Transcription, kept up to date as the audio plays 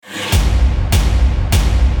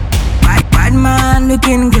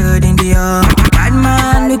looking good in the bad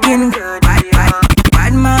man looking good.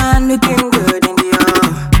 Bad man looking good in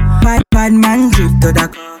the bad man drip to the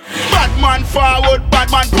bad man forward, bad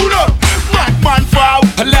man pull up. Bad man forward.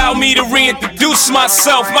 Allow me to reintroduce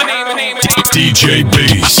myself. My name is DJ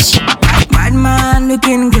Bass. Bad man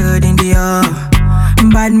looking good in the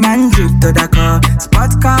bad man drip to the car.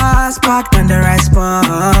 Spot cars parked on the right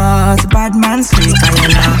spot. Bad man slick, I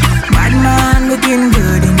know. Bad man looking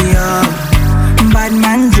good in the bad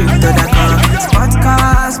man drip to the car. Spot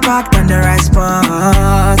cars parked on the right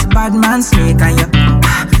spot. Bad man slick, I know.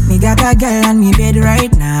 Me got a girl on me bed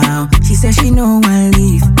right now. She says she no one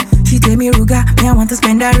leave. She tell me, Ruga, me I want to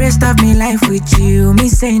spend the rest of my life with you. Me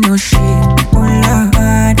say no shit. Oh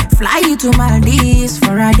Lord, fly you to Maldives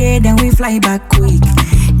for a day, then we fly back quick.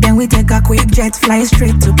 Then we take a quick jet, fly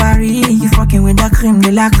straight to Paris. You fucking with the creme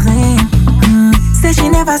de la creme. Say she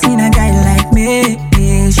never seen a guy like me.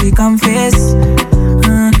 She confess.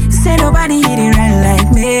 Say nobody hit it right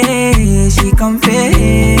like me. She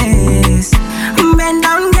confess. Bend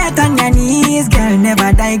down, get on your knees, girl,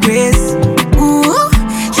 never digress. Ooh,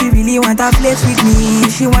 she really want to flex with me.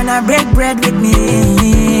 She wanna break bread with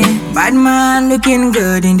me. Bad man looking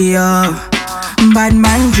good in the bad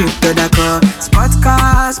man drip to the car. Spot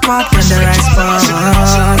cars parked on the right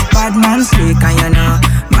spot. Bad man slick, and you know.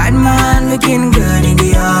 Bad man looking good in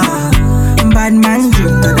the bad man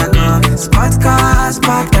drip to the car. Spot cars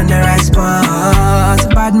parked on the right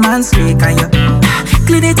spot. Bad man slick, and you.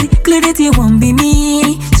 Clarity won't be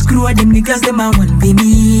me. Screw all them niggas, them I won't be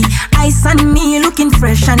me. Ice on me, looking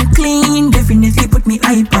fresh and clean. Definitely put me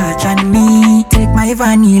eye patch on me. Take my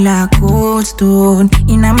vanilla cold stone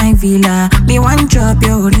inna my villa. Me one drop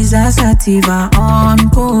your Lisa Sativa on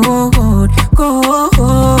cold.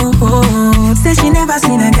 Say she never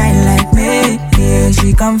seen a guy like me. Yeah,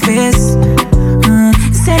 she confess.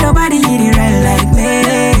 Say nobody hit it right like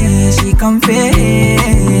me. She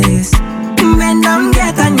confess. Bend down,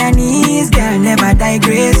 get on your knees, girl, never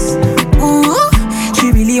digress. Ooh,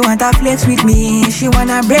 she really want to flex with me. She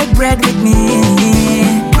wanna break bread with me.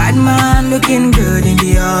 Bad man looking good in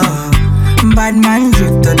the bad man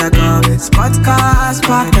drip to the car. Spot cars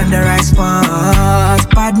parked on the right spot.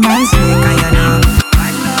 Bad man slick, and you know.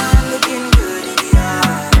 Bad man looking good in the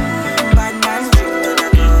bad man drip to the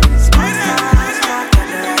car. Spot cars parked on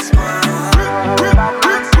the right spot. Bad man slick, and you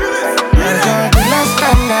know. The last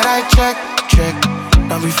time that I check.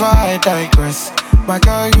 Now before I digress, my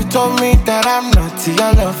girl, you told me that I'm not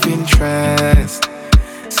your love interest.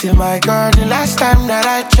 See my girl, the last time that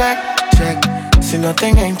I check, see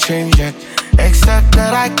nothing ain't changed yet, except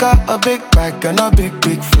that I got a big bag and a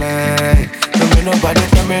big flag. Don't make nobody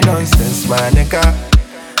tell me nonsense, my nigga.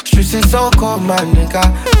 Streets is so cold, my nigga.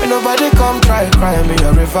 When nobody come try cry me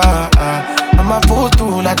a river. I'ma pull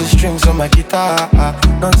through like the strings on my guitar.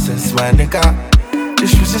 Nonsense, my nigga. The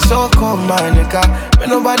streets is so cold, my nigga. When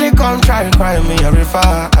nobody come try cry me a river.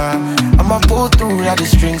 I'ma pull through like the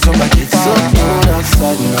strings on my guitar. It's so cold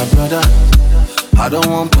outside, my brother. I don't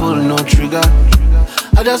want pull no trigger.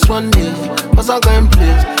 I just want this, cause I can play.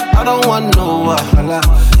 I don't want no wahala.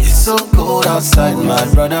 It's so cold outside, my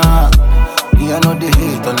brother. Me, I know the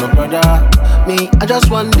hate on no brother. Me, I just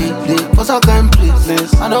want this, cause I can play.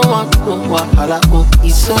 I don't want no wahala. Oh,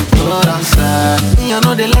 it's so cold outside. Me, I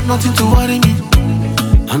know they let nothing to worry me.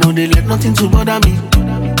 I know they let nothing to bother me.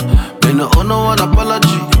 Me no owe no one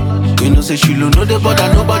apology. You know say she don't know they bother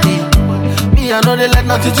nobody. Me I know they let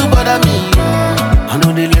nothing to bother me. I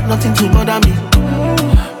know they let nothing to bother me.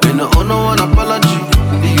 Me no owe no one apology.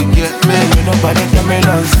 Do you get me? Me nobody tell me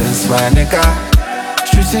nonsense, my nigga.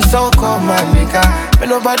 Streets is so cold, my nigga. Me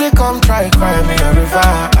nobody come try cry me a river.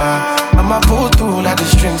 I'ma pull through like the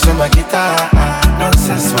strings on my guitar.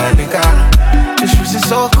 Nonsense, my nigga. The streets is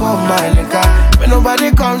so cold, my nigga. When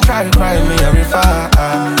nobody come try cry me a river.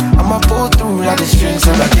 I'ma pull through like the strings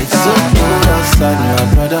on my guitar. It's so cold outside, my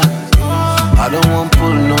brother. I don't want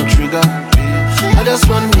pull no trigger. I just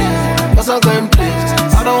want me, cause I'm going place.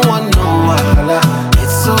 I don't want no wahala.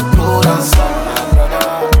 It's so cold outside, my brother.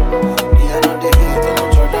 Me, I know they hate on no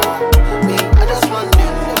brother. Me, I just want me,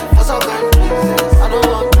 cause I'm going place. I don't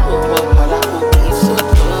want no wahala. It's so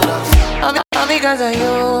cold outside. All because of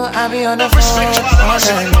you, I be on the phone all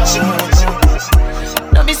night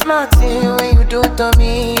long. Don't be smart when you do it to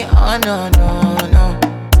me. Oh no.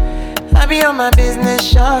 I be on my business,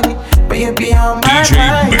 shawty, but you be on my DJ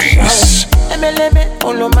mind, Bass. let me,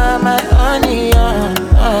 all of my honey,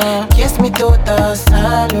 kiss me to the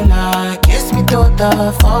cellular, kiss me to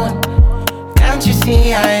the phone. Can't you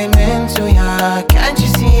see I'm into ya? Can't you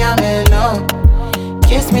see I'm in love?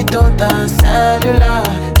 Kiss me to the cellular,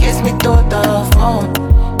 kiss me to the phone.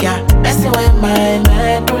 Yeah, messing with my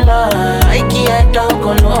don't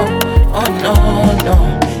go low. Oh no, no.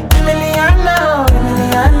 Emiliano,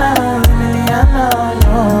 Emiliano, Emiliano,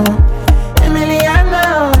 no. Emiliano,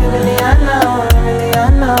 Emiliano,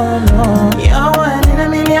 Emiliano, no. You're one in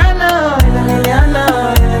Emiliano, Emiliano,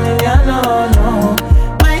 Emiliano, no.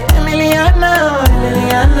 My Emiliano,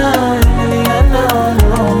 Emiliano, Emiliano,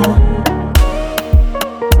 no.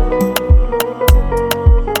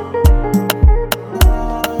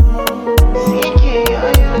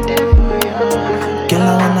 Girl,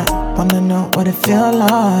 I wanna know what it feel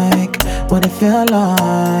like, what it feel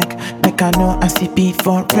like. Make I know I see beat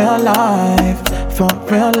for real life, for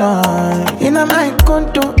real life. In my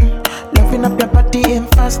condo, loving up your body in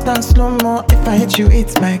fast and slow-mo. If I hit you,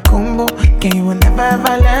 it's my combo. Can you never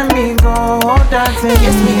ever let me go? Dancing,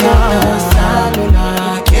 kiss me to the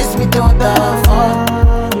cellular, kiss me to the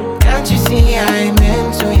phone. Can't you see I'm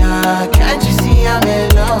into ya? Can't you see I'm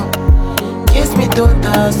in love? Kiss me to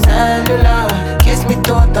the cellular, kiss me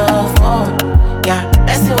to the phone. Yeah,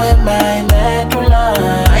 messing with my medulla.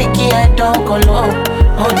 I can't don't go low.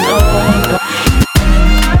 Oh no, no.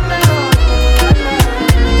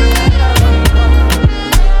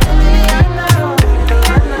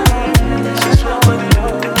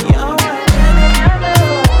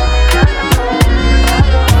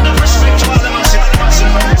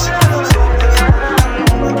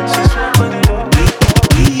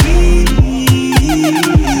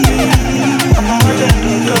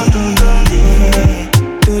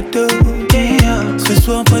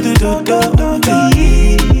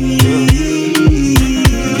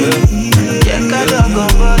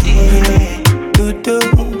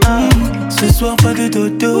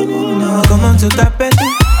 Come on to Capet,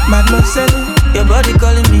 Mademoiselle. Your body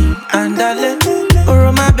calling me, and darling.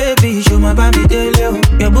 Oh, my baby, show my baby daily.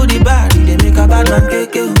 Your booty body, they make a bad man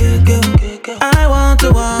cake. I want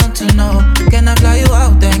to know. Can I fly you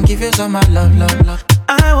out and give you some of my love, love, love?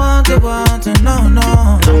 I want to know,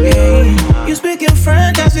 no. Yeah. You speak in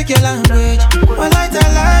French, I speak your language. Well, I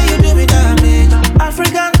tell lie, you do me damage.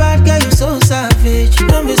 African bad girl, you so savage.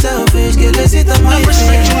 Don't be selfish, girl, let's sit on my face.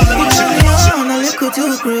 You turn me on, a little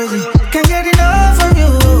too crazy. Can't get enough of you,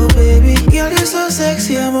 baby. Girl, you're so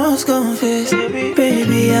sexy, I must confess.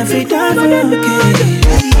 Baby, I feel that okay.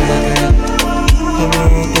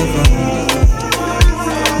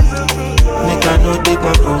 Make I know take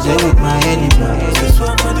my pose with my enemies.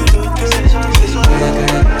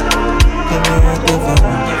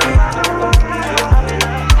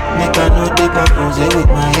 Make I know take my pose with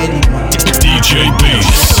my enemies. DJ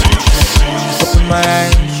Bass. Open my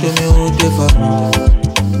eyes, show me who they for me.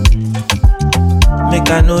 Make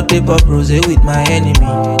I know take my pose with my enemy.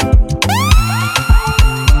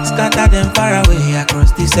 Scatter them far away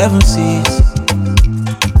across the 7 seas.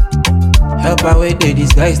 Help away the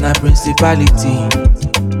disguise, not principality.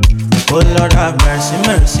 Oh Lord have mercy,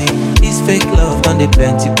 mercy. This fake love done the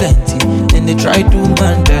plenty, plenty. Then they try to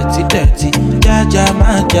man dirty, dirty. Ja,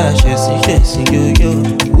 man, ja, chasing, yo, yo.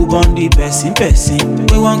 Who born the person?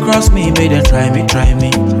 We won't cross me, make them try me.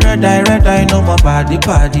 Red eye, no more party.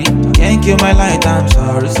 Can't kill my light, I'm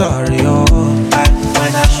sorry, oh.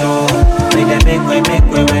 When I show, make them make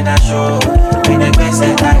way when I show. When they can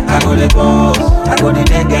say I go the pose, I go the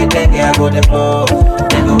dengue, I go the pose.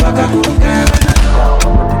 Then go back, I go the girl.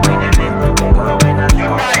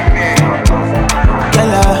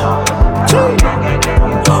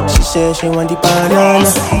 She said she want the banana.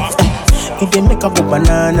 It dey make her go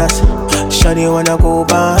bananas. Shawty wanna go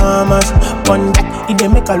Bahamas. One that it dey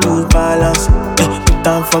make her lose balance. Put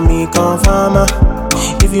down for me, come farmer.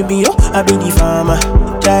 If you be yo, I be the farmer.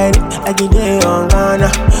 Tried it like it day on Ghana.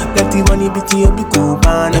 Let the money be to you, be cool,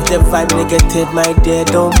 man. If the vibe negative, my dear,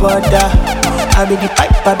 don't bother. I be the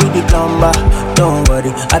pipe, I be the plumber. Don't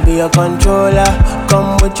worry, I be your controller.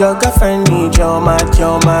 Come with your girlfriend, need your match,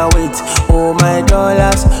 your my weight, oh my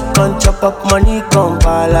dollars. Come chop up money, come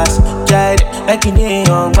palace. Tried it like it day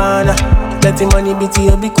on Ghana. Let the money be to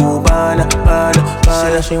you, be cool, banana.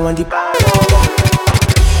 She want the banana.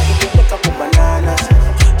 Make up bananas.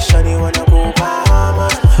 Shawty wanna go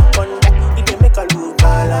Bahamas. One that it dey make her lose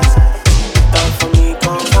balance. Down for me,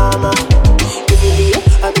 come farmer. If you be up,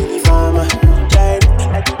 I be the farmer. Try it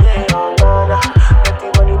like you day on Ghana. Let the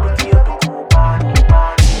money be to you, be cool,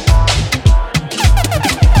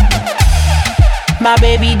 My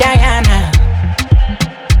baby Diana,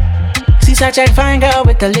 she's such a fine girl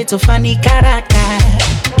with a little funny character.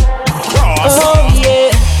 Oh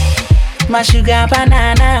yeah, my sugar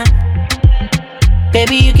banana.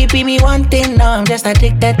 Baby, you keep me one thing, no, I'm just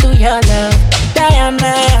addicted to your love.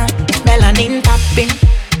 Diana, melanin popping,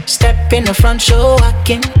 step in the front, show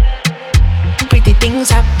walking. Pretty things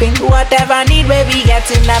happen. Whatever need, baby, get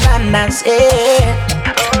in abundance.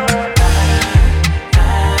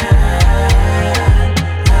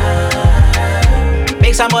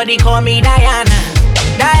 Make somebody call me Diana,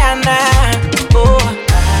 Diana. Oh.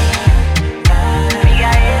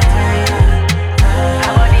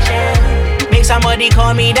 Make somebody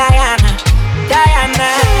call me Diana, Diana.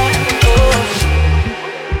 Oh.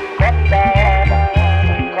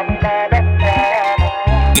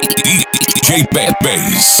 DJ Bad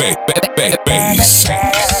Bass, Bad Bass.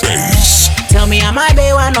 Tell me, am I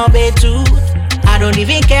bay one or bay two? I don't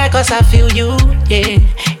even care cause I feel you, yeah.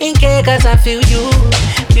 In care cause I feel you,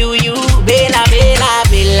 Bella, Bella,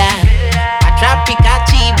 Bella. I trap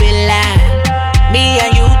Pikachu, Bella. Me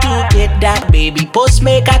and you together, baby. Post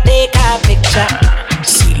make I take a picture.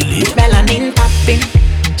 Silly. Melanin popping,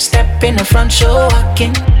 step in the front, show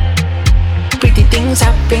walking. Pretty things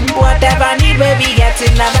happen, whatever need, baby, get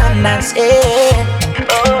in abundance,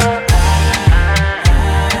 Oh.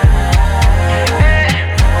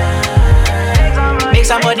 Make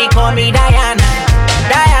somebody call me Diana,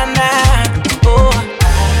 Diana. Oh.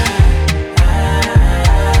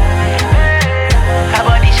 Her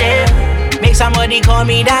body shape. Make somebody call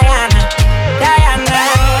me Diana, Diana.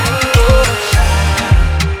 Oh.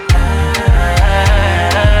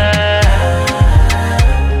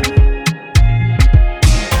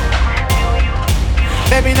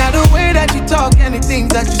 Baby, now the way that you talk and the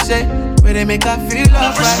things that you say, where they make her feel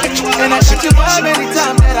alright. And I catch you vibe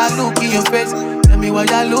anytime that I look in your face. Tell me why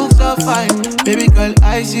you look so fine. Baby girl,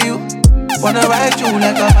 I see you. Wanna ride you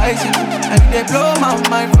like a bicycle. And they blow my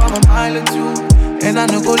mind from a mile or two. And I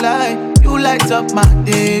no go lie, you light up my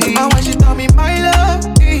day. And when she tell me my love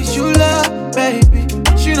is you love, baby,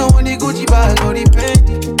 she don't want the Gucci bag or the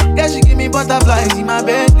Fendi. Yeah, she give me butterflies in my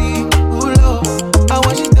belly. Ooh, Lord. And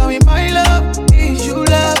when she tell me my love is you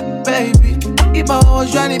love, baby, if I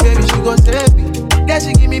was Johnny, baby, she gon' save me. Yeah,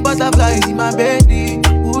 she give me butterflies in my belly.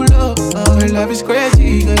 Ooh, Lord. Oh, your love is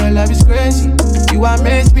crazy, girl, your love is crazy. You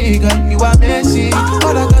amaze me, girl, you amaze me.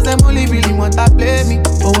 All the girls, them only really want to play me.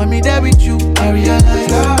 But when me there with you, I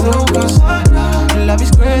realize love don't go down. Your love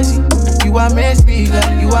is crazy. You amaze me,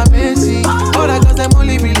 girl, you amaze me. All the girls, them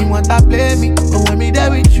only really want to play me. But when me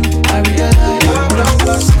there with you, I realize love don't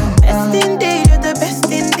go down. Best indeed, you're the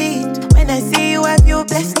best indeed. When I see you, I feel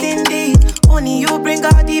blessed indeed. Only you bring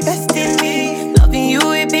out the best in me. Loving you,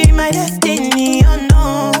 it be my destiny. Oh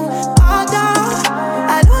no,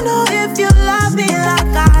 I don't know if you love me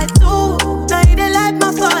like I do. Now you dey light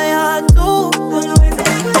my fire too.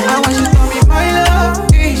 I want you to tell me my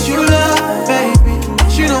love is you love, baby.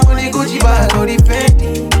 She don't want the Gucci bag or the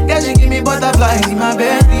Fendi. Yeah, she give me butterflies in my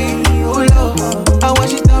belly. Oh Lord, I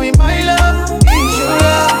want you to tell me my love is you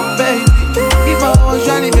love, baby. If I was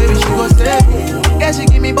Johnny, baby, she gon' save me. Yeah, she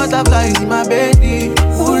give me butterflies in my belly.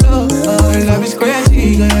 Ooh, Lord, your love is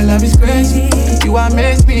crazy, girl, your love is crazy. You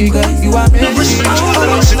amaze me, girl, you amaze me. All the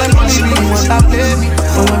girls that only really want to play me.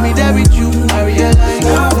 But when me there with you, I realize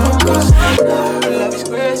your love is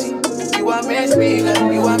crazy. You amaze me,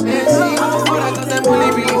 girl, you amaze me. All the girls that only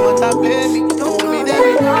really want to play me. But when me there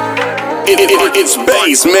with you, It's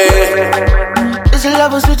bass, man. this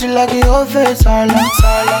love was switching like your face, all up.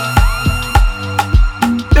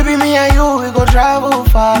 Baby, me and you, we go travel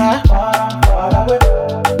far away.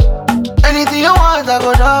 Anything you want, I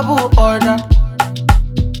go double order.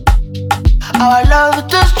 Our love is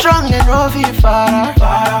too strong and no feel far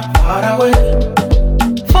away.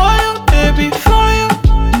 For you, baby, for you,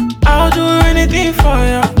 I'll do anything for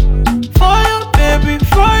you. For you, baby,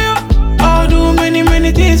 for you, I'll do many,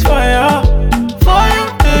 many things for you. For you,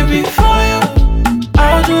 baby, for you,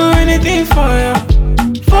 I'll do anything for you.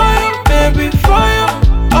 For you, baby, for you,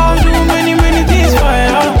 I'll do many, many things for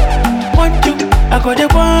you. Want you, I gotta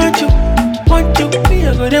want you. Want you, me,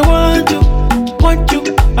 I gotta want you. Want you,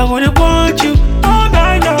 I gotta want you. All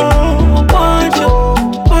night long.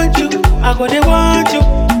 Want you, I gotta want you.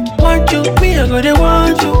 Want you, me, I gotta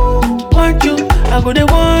want you. Want you, I gotta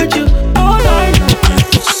want you. All night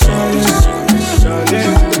long.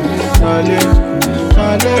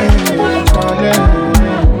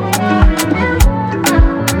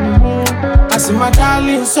 I see my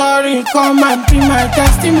darling, sorry, come and be my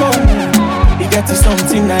testimony. You get to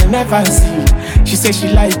something I never see. She say she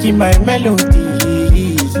liking my melody.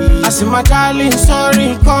 I say my darling,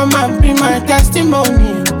 sorry, come and be my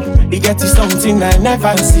testimony. You get to something I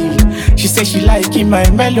never see. She say she liking my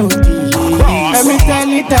melody. Let me tell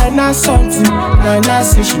you that not something. Now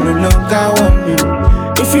say she no longer want me.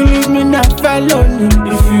 If you leave me, not felony.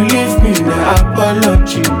 If you leave me, not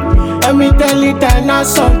apology. Let me tell you that not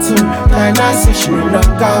something. Now say she no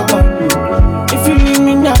longer want me. If you leave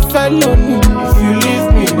me, not felony. If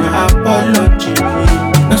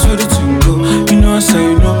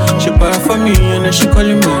then she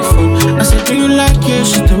calling my phone. I said, do you like it?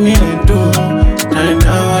 She told me I do. And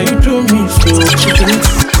how you do me so? She told me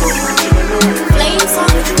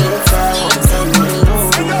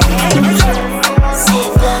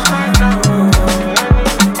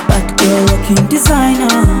bad girl walking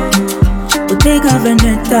designer, Bottega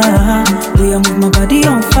Veneta. We are move my body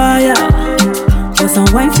on fire. For some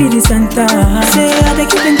wine for the center. Say I dey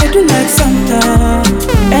keep in do like Santa.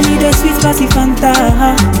 Any day sweet passy Fanta.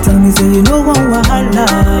 Tell me say you know one wahala.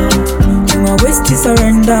 You my waist to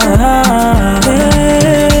surrender.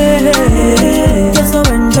 Hey, just so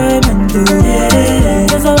enjoyment, hey,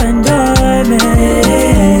 just so enjoyment.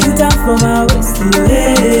 You down for my waist,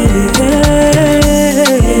 hey,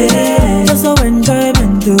 just so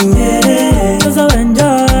enjoyment, hey, just so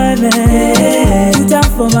enjoyment. You down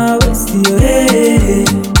for my waist, hey.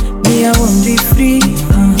 Me I won't be free.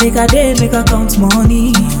 Make a day, make a count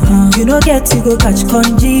money. You no get to go catch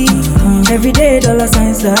congee. Every day dollar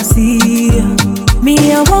signs I see. Me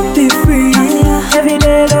I won't be free. Every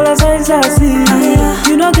day dollar signs I see.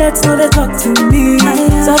 You no get no they talk to me.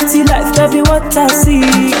 Softy life, that be what I see.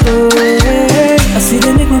 Oh, I see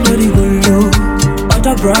they make my body go low.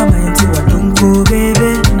 Water Brahma into a don't go,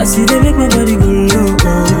 baby. I see they make my body go low.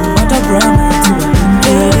 Water Brahma into a don't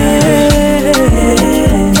go, baby.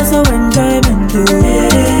 Just so enjoyment,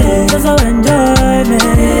 just so enjoyment.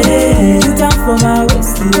 You down for my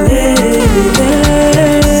waist,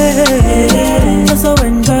 just so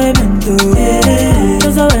enjoyment,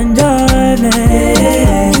 just so enjoyment.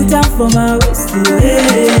 You down for my waist,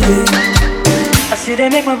 I see they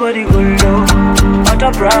make my body go low.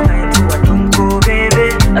 Water Brahma into a don't go, baby.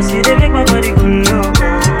 I see they make my body go low.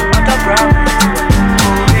 Water Brahma into a don't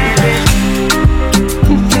go, baby.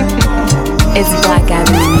 It's Black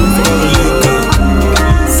Avenue Music.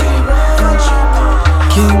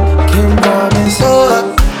 Kim Robinson.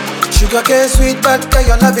 Oh, sugar cane sweet, but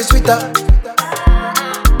your love is sweeter.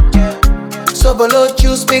 So below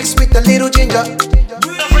juice mixed with a little ginger.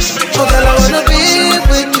 Oh girl, I wanna be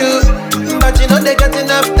with you, but you know they got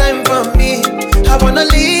enough time for me. I wanna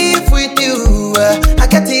live with you. I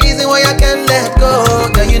get the reason why I can't let go.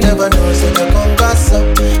 Girl, you never know, so you gon' gossip.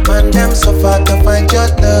 Man, them so far to find your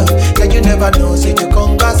love. Girl, you never know, so you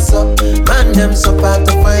gon' gossip. Man, them so far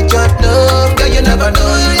to find your love. Girl, you never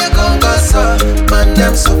know, you gon' gossip. Man,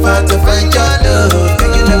 them so far to find your love.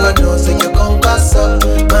 Girl, you never know, so you gon' gossip.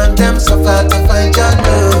 Man, them so far to find your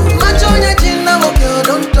love. Match on your chin, now okay,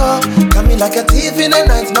 don't talk. Got me like a thief in a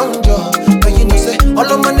night long jaw. But you know, say, all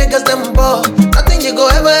of my niggas, them ball. Nothing you go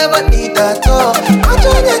ever need at all. Match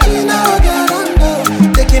on your chin, now okay, don't talk.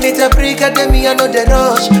 Taking it a break, at me, I know the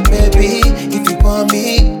rush. Baby, if you want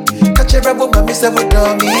me, catch a rebel, my miss every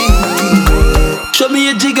dummy. Show me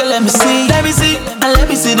a jigger, let me see. Let me see. And let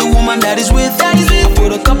me see the woman that is with. I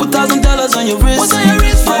put a couple $1,000 on your wrist. What's on your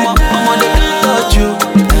wrist? Mama, they can't touch you.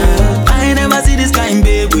 I ain't never see this kind,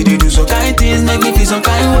 babe. We do some kind things, make me feel some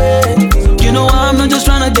kind way. You know I'm not just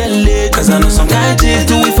tryna get laid, cause I know some kind things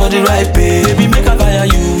do it for the right pay. Baby, make I fire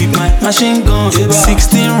you with my machine gun.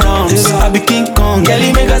 16 rounds, I be King Kong.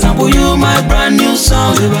 Kelly, make I sample you my brand new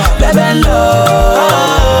song. Baby,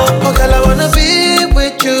 love. Oh girl, I wanna be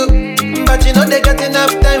with you, but you know they got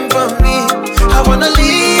enough time for me. I wanna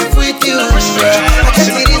live with you. I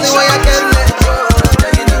can't see reason why I can't let go.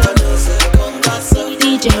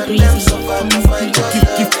 DJ Breezy.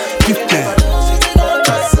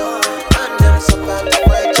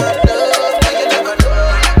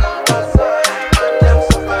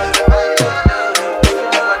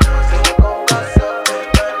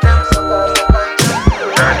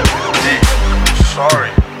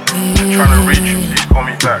 Sorry, I'm trying to reach you. Please call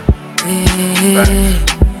me back.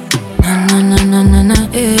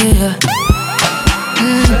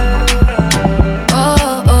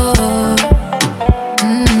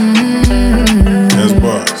 That's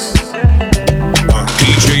boss.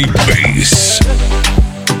 DJ Bass.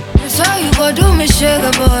 So you go do me,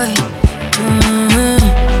 sugar boy.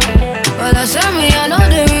 But I said me, I know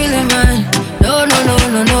they really mine. No.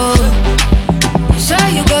 So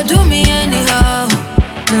you go do me anyhow.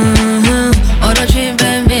 All the dream,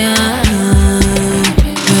 baby.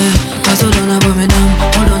 Hold on, put me down.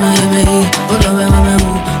 Hold on, hear me. Hold on, mama,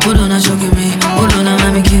 hold on, show me. Hold on,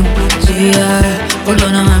 mommy, keep. Hold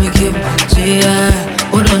on, mommy, keep.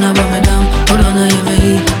 Hold on, put me down. Hold on, hear me.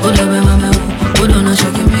 Hold on, mama, hold on,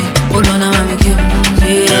 show me. Hold on, mommy, keep.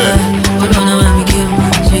 Hold on, mommy, keep.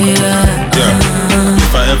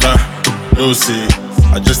 If I ever no say,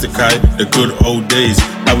 I just kite the good old days.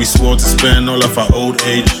 How we swore to spend all of our old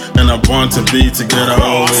age, and I want to be together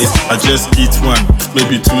always. I just eat one,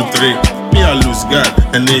 maybe 2, 3. Me, I lose God,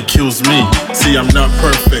 and it kills me. See, I'm not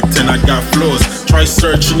perfect, and I got flaws. Try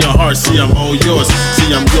searching your heart, see, I'm all yours.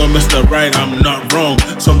 See, I'm your Mr. Right, I'm not wrong.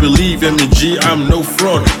 So believe in me, G, I'm no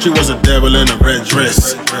fraud. She was a devil in a red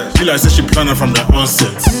dress. Feel like said she planned from the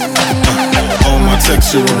onset. All my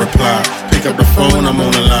texts, you will reply. Pick up the phone, I'm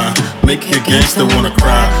on the line. Make your gangster wanna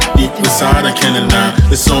cry. Deep inside, I can't deny.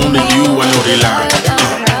 It's only you, I know they lie.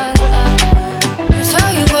 So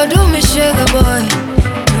you go do me, sugar boy.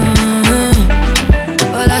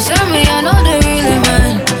 Well, I said me, I know the really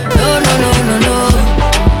man. No, no, no, no, no.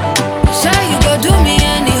 Say you go do me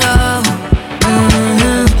anyhow.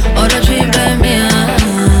 Or the trip that me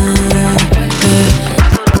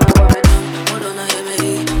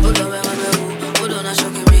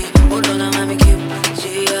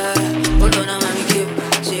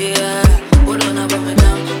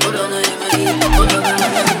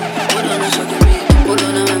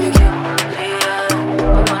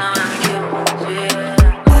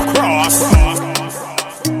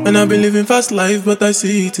And I've been living fast life, but I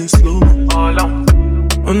see it in slow.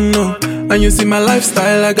 Oh no, and you see my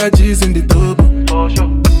lifestyle, I got G's in the turbo.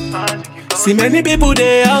 See many people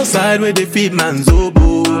there outside where they feed man's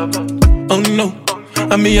oboe. Oh no,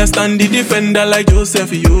 and me I stand the defender like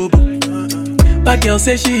Joseph Yobo. But girl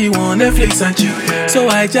say she want Netflix and chill, so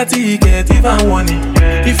I chatty get even warning.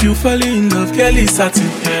 If you fall in love, girl is satin.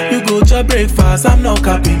 You go to breakfast, I'm not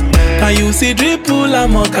capping. Can you see dripple,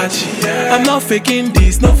 I'm not catching. I'm not faking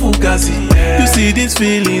this, no fugazi. You see these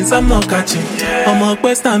feelings, I'm not catching. I'm a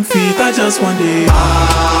quest and fit, I just want it.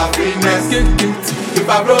 Happiness. If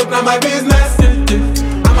I broke, now my business.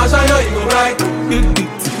 I'ma show you, you go right.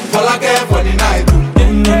 Fall again for the night.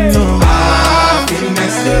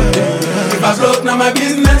 Happiness. If I broke, now my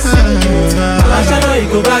business. I'ma show you, you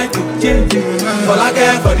go right. Fall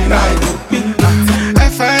again for the night.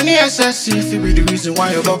 FNESS, if it be the reason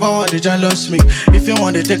why your baba want to jealous me. If you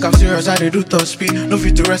want to take I'm serious, I do top speed. No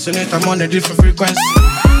fit to resonate, I'm on a different frequency.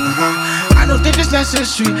 I don't think it's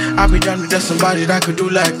necessary. I be done with just somebody that could do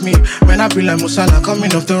like me. When I be like Musala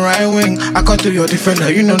coming off the right wing, I cut to your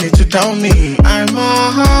defender, you no need to tell me. I'm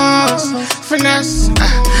a horse, finesse.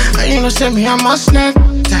 And you know say me, I'm a snap.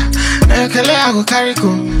 I go carry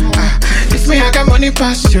go. If me, I got money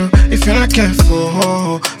past you. If you're not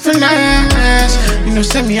careful, finesse. You know,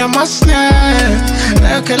 send me a must snap.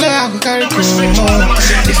 I go carry go.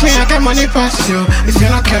 If me, I got money past you. If you're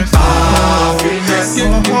not careful, finesse.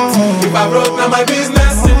 If I broke, now my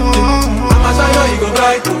business. I'ma show you, you go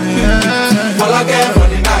right. Fall again for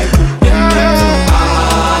the night.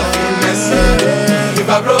 Finesse. If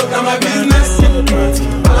I broke, now my business.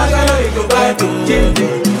 I'ma show you, you go right.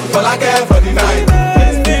 Fall again for the night.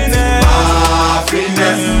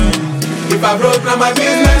 If I broke, now my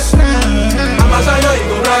business. I'ma show you, you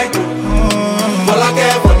go right. Fall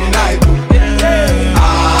again for the night.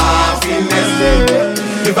 Happiness.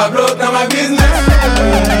 If I broke, now my business.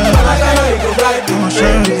 I'ma show you, you go right.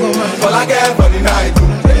 Fall again for the night.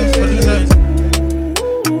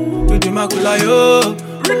 Tudo macula yo.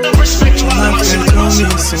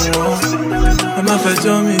 I'm a fetch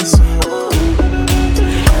on me so.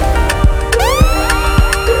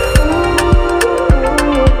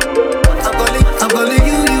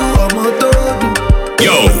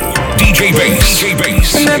 Yo, DJ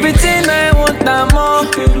Bass. And everything I want, I'm more.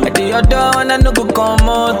 I do your door and I no go come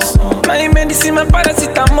out. My medicine, my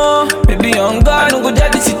paracetamol. Baby, on God, no go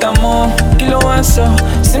daddy sit more. Kilo one so.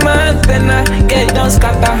 See my antenna, get it down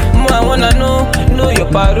scatter. More I wanna know your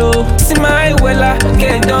paro. See my wella,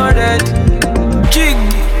 get it down red. Jig.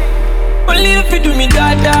 Only if you do me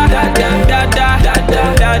da da da da da da da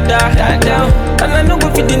da da da da. And I no go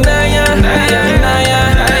fit deny ya.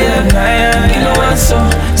 Kilo one so.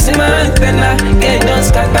 See my antenna, get it down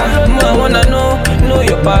scatter. More I wanna know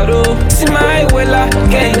your paro. See my wella,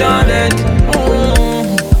 get it down red.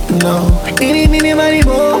 No, any money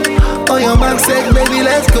more. On your mark said, baby,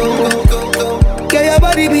 let's go. Get your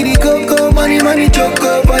body be the coco, money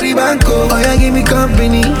choco, body banco. Oh yeah, give me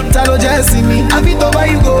company, talo just see me. I fit over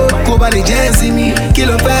you go body just see me.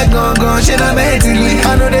 Kilo fat gone, shit I'm mentally.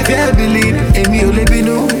 I know they can't believe, Amy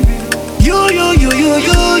Olebinu. You,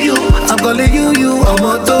 I'm calling you, I'm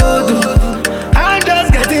a todo. I'm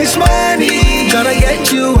just getting money, gonna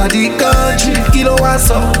get you out the country. Kilo one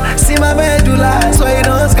so, see my medulla, so you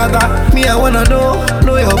don't scatter. Me, I wanna know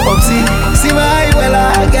your popsy. See my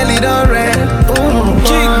wella, get it on red.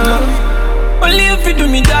 Only if you do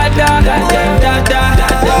me da da da da da da da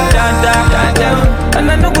da da da.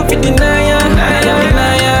 And I no go fit deny ya.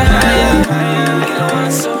 Kilo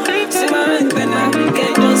one so, see my antenna, get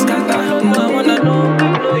it on scatter. More I wanna know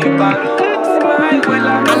your paro. See my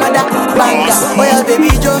wella. Another banger, oh yeah, baby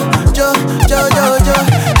Joe.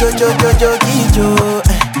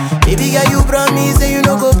 Baby girl, you promise that you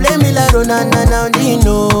no go play me like Ronana now,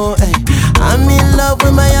 Dino. I'm in love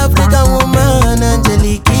with my African woman,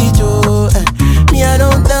 Angelique Kidjo. Me, I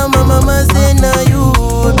don't tell my mama, say now you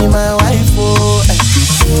be my wife, oh.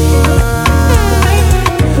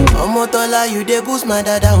 Omotola, you dey boost my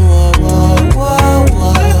dada, whoa, whoa, whoa,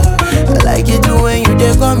 whoa. I like it too when you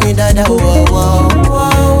dey call me dada, whoa, whoa,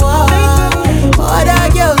 whoa, whoa.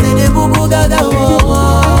 Other girls, they boo boo gaga, whoa,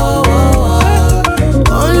 whoa, whoa.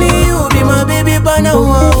 Only you be my baby partner,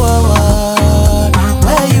 whoa, whoa, whoa.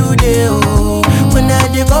 Where you dey, oh? When I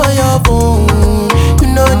dey call your phone, you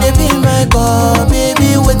know they be my call.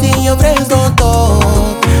 Baby, waiting your friends don't talk.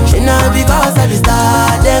 She not because I be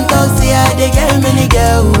star, them talk say I dey get many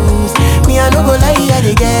girls. Me I no go lie, I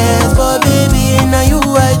dey guess, but baby now you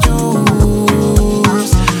I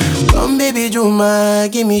choose. Come baby Juma,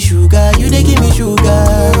 give me sugar, you dey give me sugar.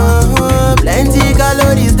 Plenty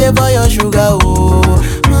calories there for your sugar, oh.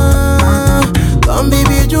 Come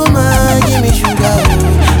baby Juma, give me sugar,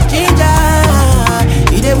 oh.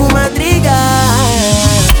 Ginger, you dey pull my trigger.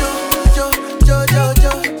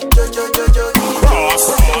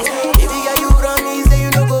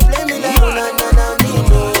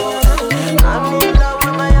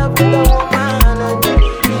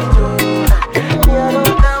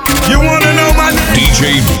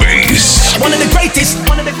 One of the greatest.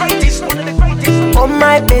 Oh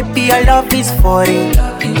my baby, your love is for it.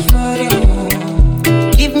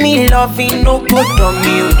 Give me loving, no good on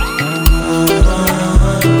you.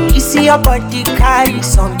 You see your body carry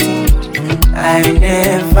something I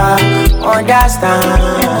never understand.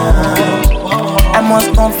 I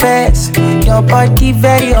must confess, your body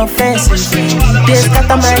very offensive. They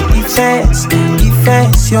scatter my defense,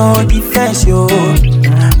 yo.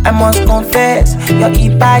 I must confess, your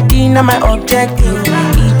body not my objective.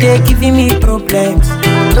 They giving me problems,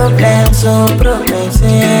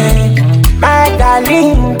 yeah. My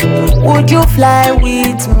darling, would you fly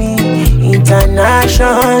with me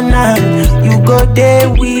international? You go there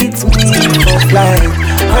with me for flight.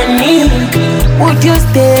 Honey, would you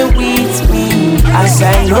stay with me? As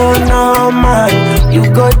I know no man, you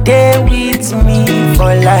go there with me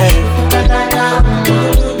for life.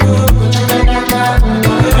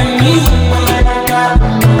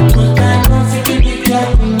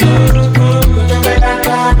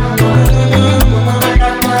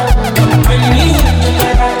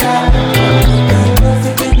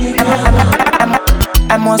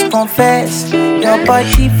 I must confess, your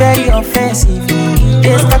body very offensive.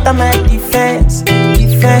 They scatter my defense,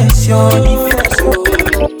 yo.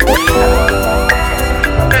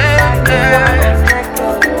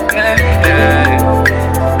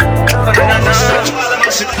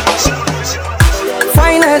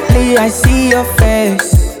 Finally, I see your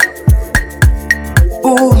face.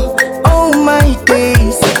 Ooh, oh my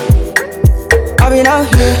days. I've been out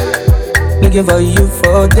here looking for you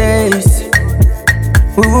for days.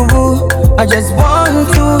 Ooh, I just want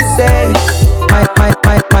to say,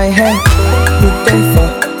 my hair, you take for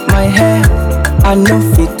my hair. I know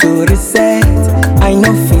fit to reset, I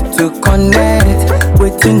know fit to connect.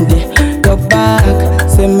 Waiting there, your back,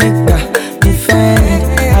 say make a defend.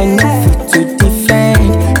 I know fit to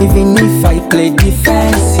defend, even if I play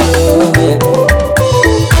defense, yeah.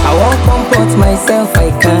 I won't comport myself, I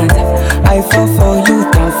can't. I fall for you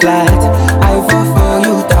down flat, I fall for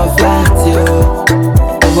you down flat, yo.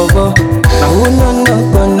 Go. I will not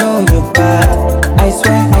know you bad. I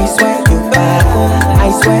swear you bad.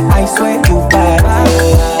 I swear you bad.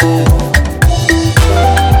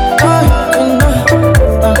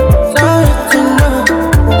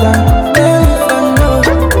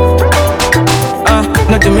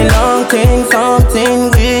 Now do me long thing, something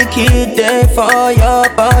wicked there for your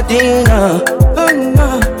body now.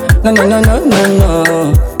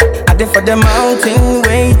 No. I did for the mountain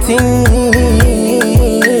waiting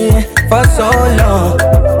for so long.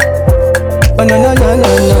 Oh no.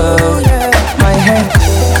 My hair,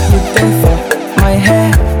 you there for my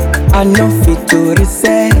hair. I know fit to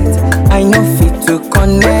reset, I know fit to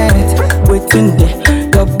connect. Waiting there,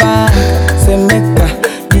 your back, say make a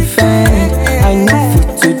defend. I know fit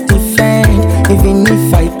to defend, even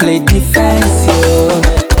if I play defense, yo.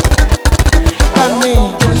 I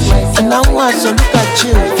mean, and I want to look at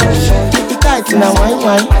you. Keep it tight in a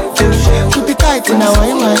wine. Keep it tight in a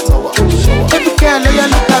wine. Baby girl, you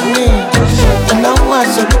look at me. And I want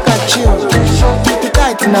to look at you. Keep it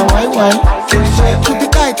tight in a wine. Keep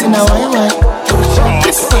it tight in a wine.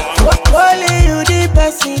 Only you the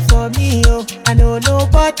person for me, oh. I know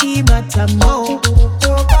nobody matter more.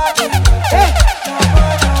 Hey.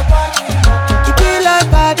 It be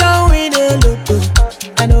like I don't win a lotto.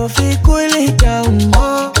 I know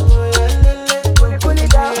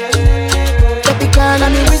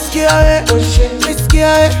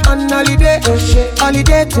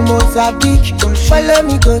holiday to Mozambique. Follow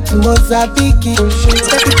me go to Mozambique. Take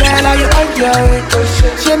the girl how you on your way.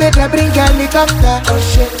 She make her bring helicopter.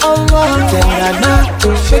 Oh wow, tell her now.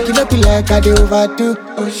 Shake it up like I do overdo.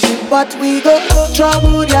 But we go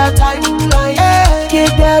trouble their timeline.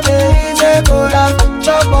 Give them a easy go down.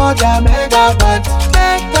 Trouble their megabyte.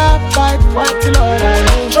 Megabyte, what Lord I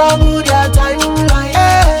know. Trouble their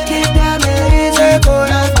timeline. Give them a easy go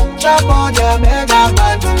down. Trouble their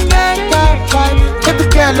megabyte. Megabyte. Baby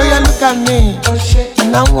girl, oh you look at me.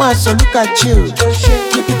 And I want to look at you.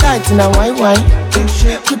 Keep it tight in a wine.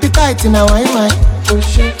 Keep it tight in a wine.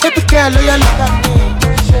 Baby girl, oh you look at me.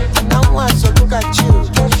 And I want to look at you.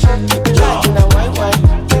 Keep it tight in a wine.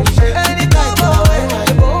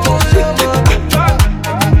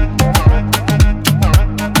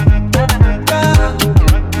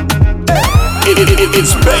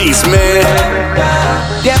 It's bass, man.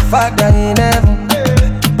 Dear Father in heaven,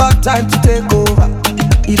 about time to take over.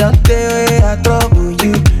 You don't stay away, I trouble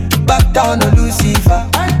you. Back down on Lucifer.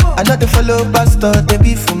 I know the follow pastor, they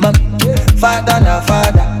be for mom. Father na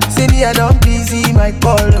father, see me I don't busy my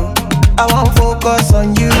call. I won't focus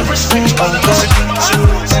on you. On God.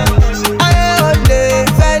 I only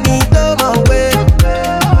Fanny to my way.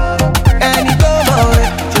 Any to my way.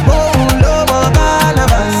 Jibon lo mo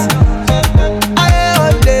Barnabas. I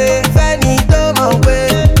only Fanny to my way.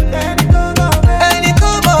 Any to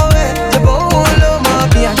my way. Jibon lo mo.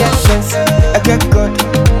 Me I get sense, I get God,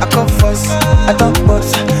 I come first, I talk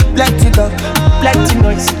boss. Plenty talk, plenty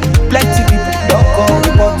noise, plenty people don't call me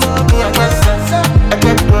but me I get sense, I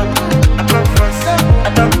get God, I come first, I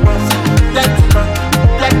talk boss. Plenty talk,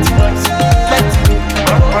 plenty noise, plenty people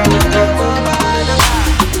don't call me but.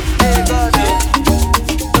 Hey God,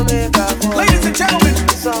 don't make a phone. Ladies and gentlemen,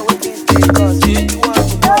 so with these because you want to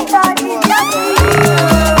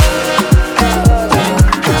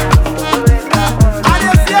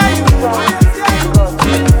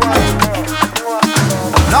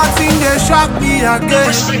shock me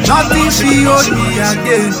again, nothing she hold me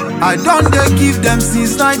again. I don't dey give them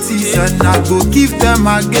since 90s and I go give them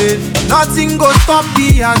again. Nothing go stop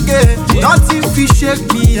me again, nothing fit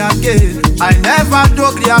shake me again. I never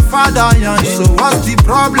dog their father young, so what's the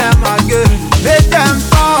problem again? Make them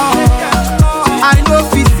talk, I know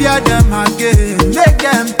fit fear them again. Make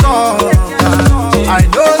them talk, I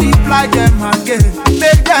know reply them again.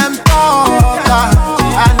 Make them talk,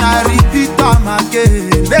 and I repeat them again.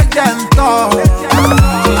 Make them talk,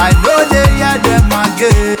 I know they hear them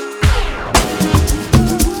again.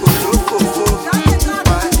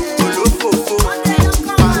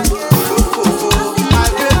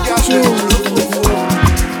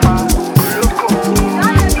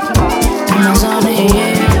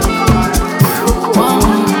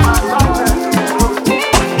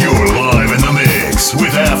 You're live in the mix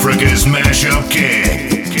with Africa's mashup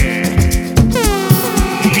king,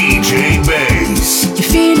 DJ Bass. You're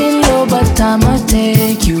feeling low, but I'ma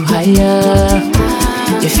take you higher.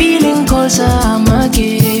 You're feeling cold, so I'ma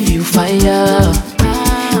give you fire.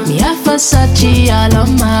 Me have Versace all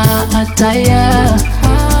on my attire.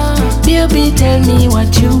 Baby, tell me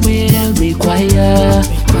what you will require.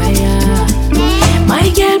 My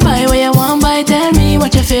girl, buy what you want, buy, tell me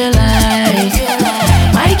what you feel like.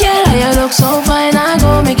 My girl, how you look so fine, I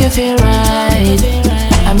go make you feel right.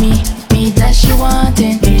 I me that she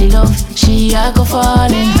wantin', the love, she I go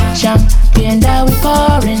fallin'. Champagne that we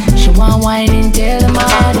pouring, she want wine until the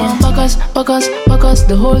morning. Focus,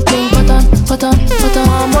 the whole thing, put on.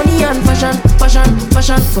 More money and fashion.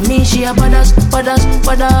 For me, she a badass.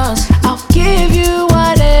 I'll give you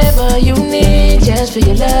whatever you need, just for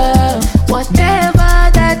your love. Whatever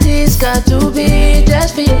that is, got to be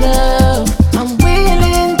just for your love. I'm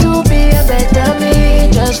willing to be a better me,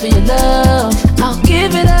 just for your love. I'll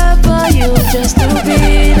give it up for you, just to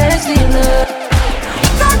be next to your love.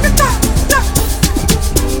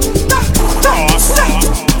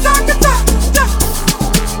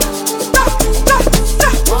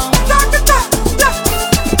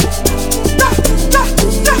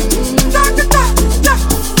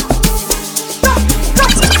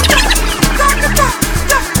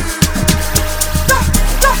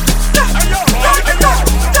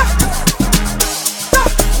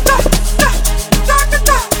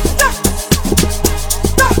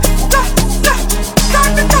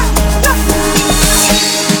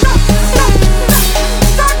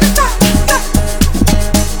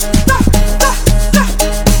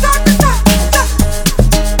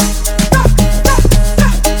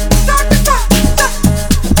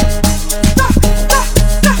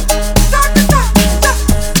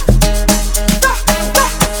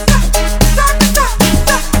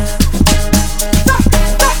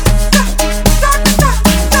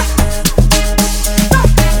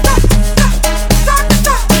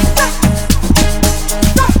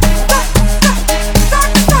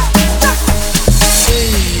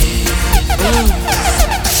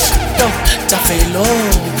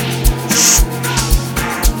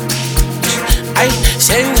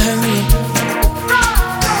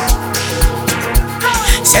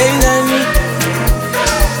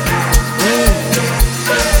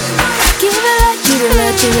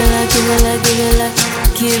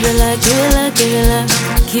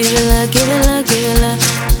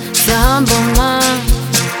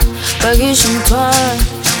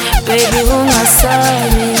 Baby,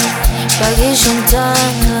 ungasabi,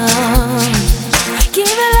 pakishintana. Give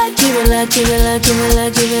it like, give it like, give it like, give it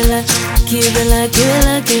like, give it like, give it like, give it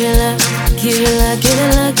like, give it like, give it like, give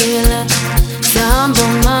it like, give it like.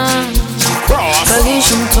 Samboma,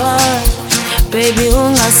 pakishintana. Baby,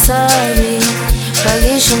 ungasabi,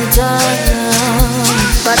 pakishintana.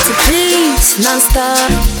 But please,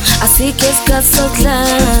 non-stop. Asike isikhathi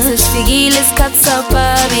sokudlala sifikile isikhathi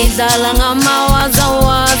sababi dlala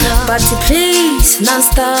ngamawazawaza but please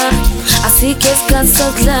non-stop asike isikhathi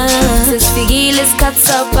sokudlala sifikile isikhathi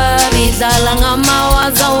sababi dlala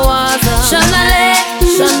ngamawazawaza shonale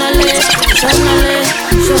shonale shonale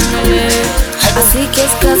shonale asike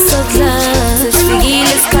isikhathi sokudlala sifikile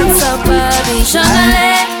isikhathi sababi shonale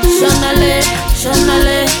shonale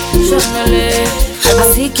shonale shonale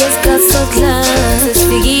asike isikhathi sokudlala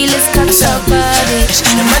sifikile isikhathi sababi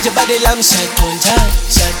manje badelami siyakhonjana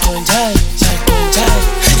siyakhonjana siyakhonjana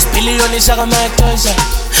isipiliyoni sakamatoza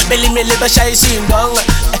belimele bashayisa indonga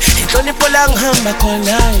inhlonipho la ngihamba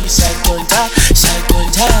khona siyakhonjana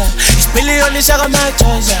siyakhonjana isipiliyoni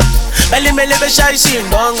sakamatoza belimele bashayisa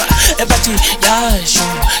indonga ebathi yasho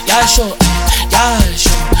yasho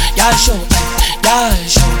yasho yasho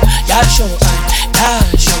yasho yasho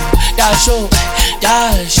yasho yasho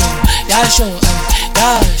yasho yasho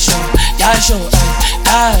yasho yasho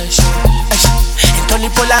yasho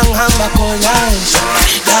inhlonipho la ngihamba khona yasho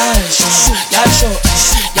yasho yasho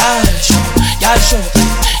yasho yasho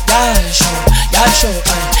yasho yasho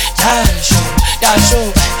yasho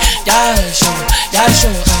yasho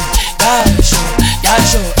yasho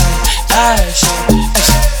yasho yasho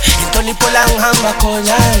inhlonipho la ngihamba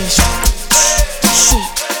khona yasho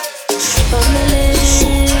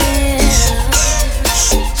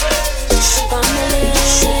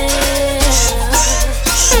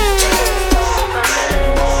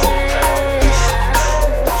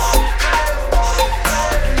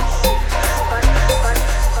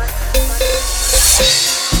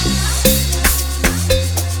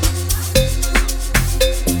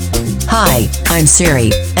Hi, I'm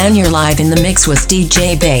Siri, and you're live in the mix with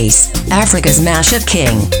DJ Bass, Africa's Mashup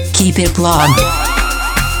King. Keep it logged.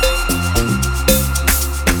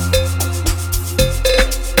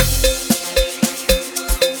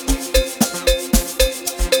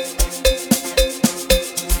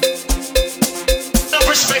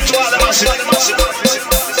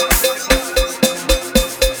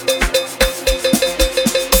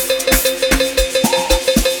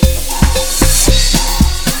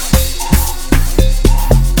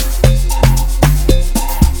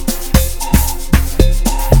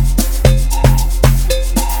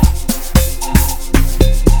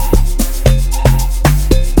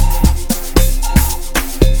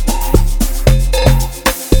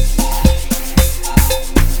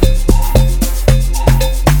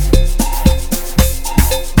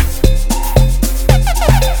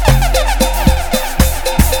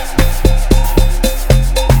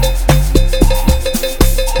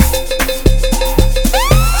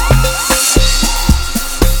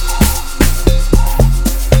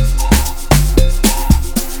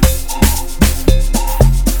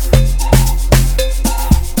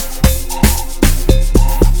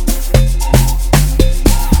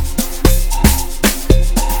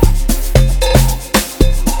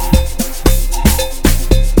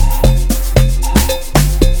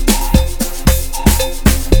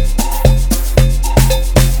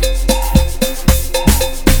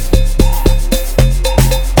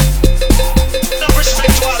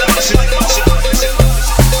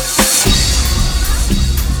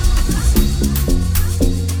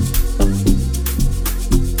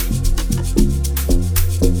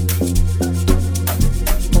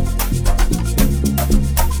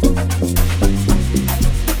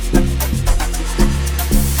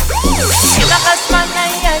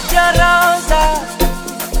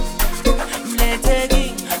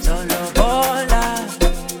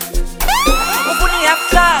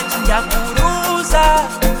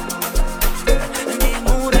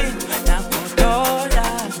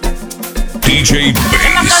 DJ Bass.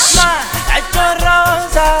 Emakhasman,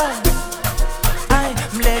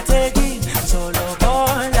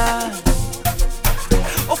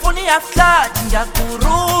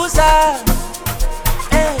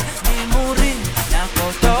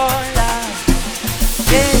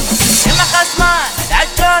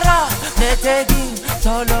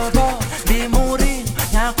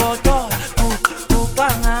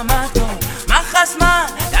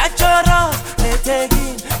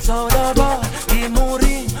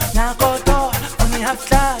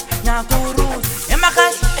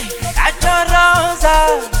 Makas, Rosa.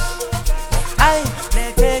 Ay,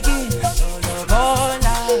 letegi,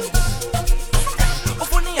 bola.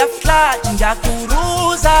 Ufuni ya flat,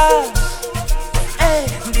 ngiyakuruza.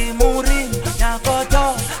 Ndi muri,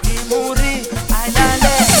 nyakoto, ndi muri.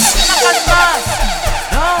 Ayale, makas,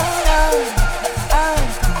 Rosa.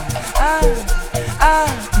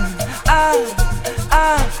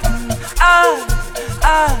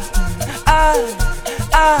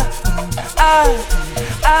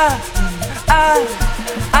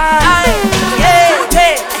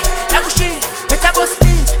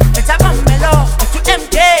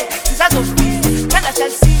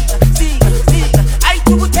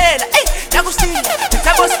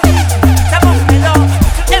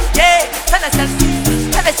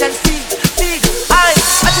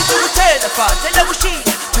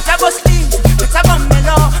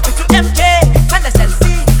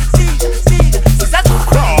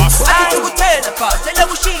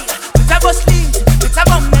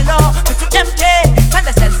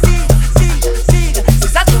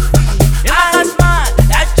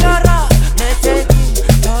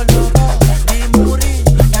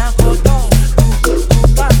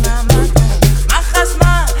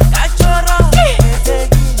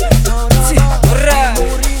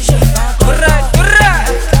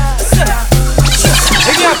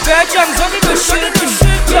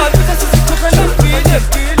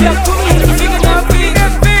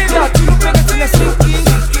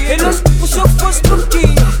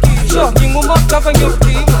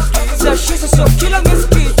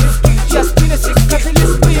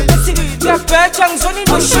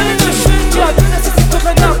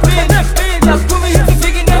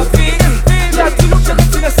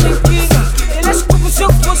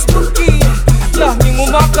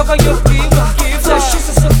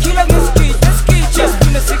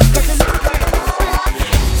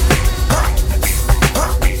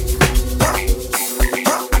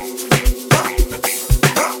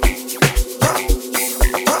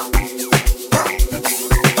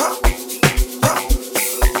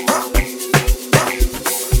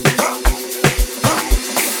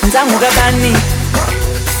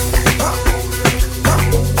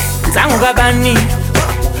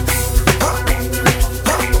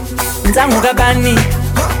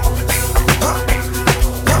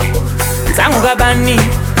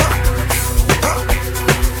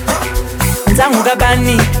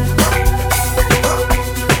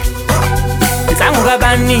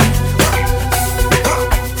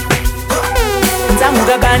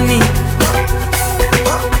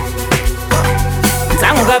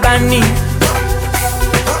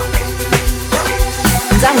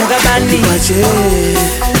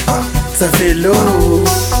 Ça fait l'eau,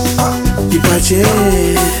 Dipache,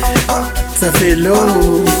 ça fait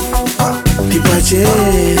l'eau, Dipache,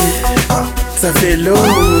 ça fait l'eau,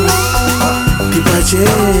 Dipache,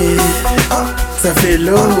 ça fait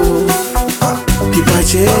l'eau,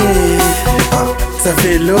 Dipache, ça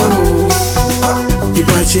fait l'eau,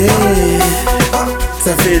 Dipache,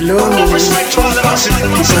 ça fait l'eau,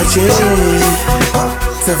 Dipache,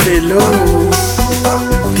 ça fait l'eau.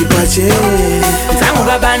 Dipache, ça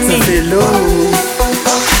fait l'eau.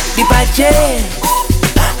 Dipache,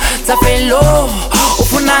 ça fait l'eau.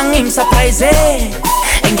 Ufuna ngimsurprise,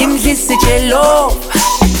 ngimdlise jello.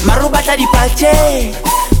 Marubata Dipache,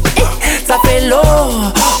 ça fait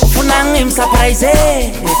l'eau. Ufuna ngimsurprise,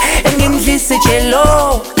 ngimdlise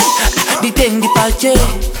jello. Diteng Dipache,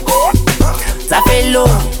 ça fait l'eau.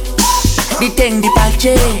 Diteng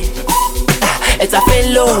Dipache. It's a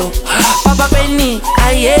fellow, Papa Penny,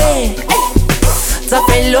 aye. It's a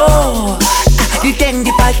fellow, the thing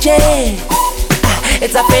the pache.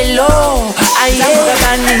 It's a fellow, aye. Zanguga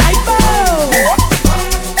bani,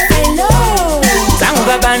 fellow.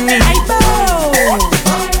 Zanguga bani,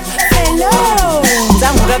 fellow.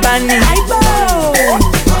 Zanguga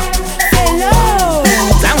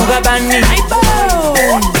bani,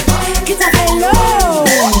 it's a fellow.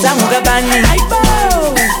 Zanguga bani,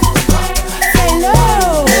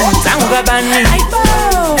 Zanguga bani,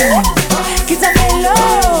 kita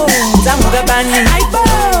fellow. Zanguga bani,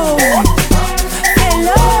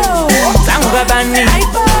 fellow. Zanguga bani,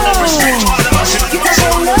 kita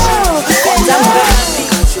fellow. Zanguga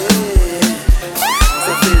bani.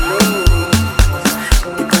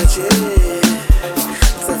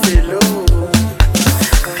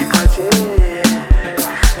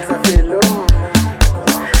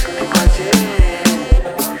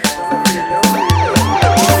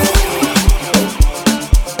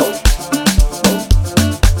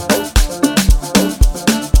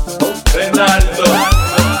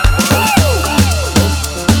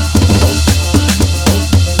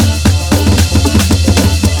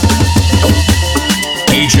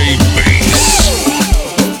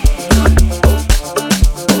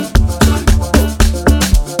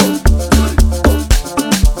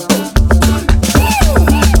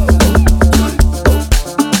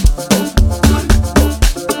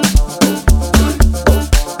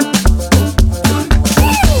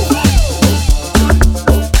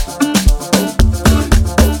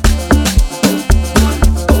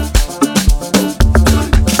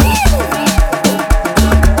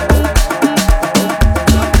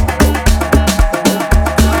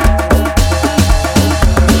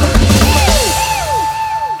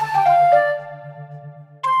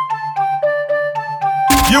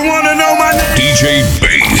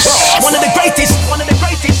 one of the greatest. One of the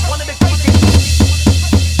greatest. One of the greatest.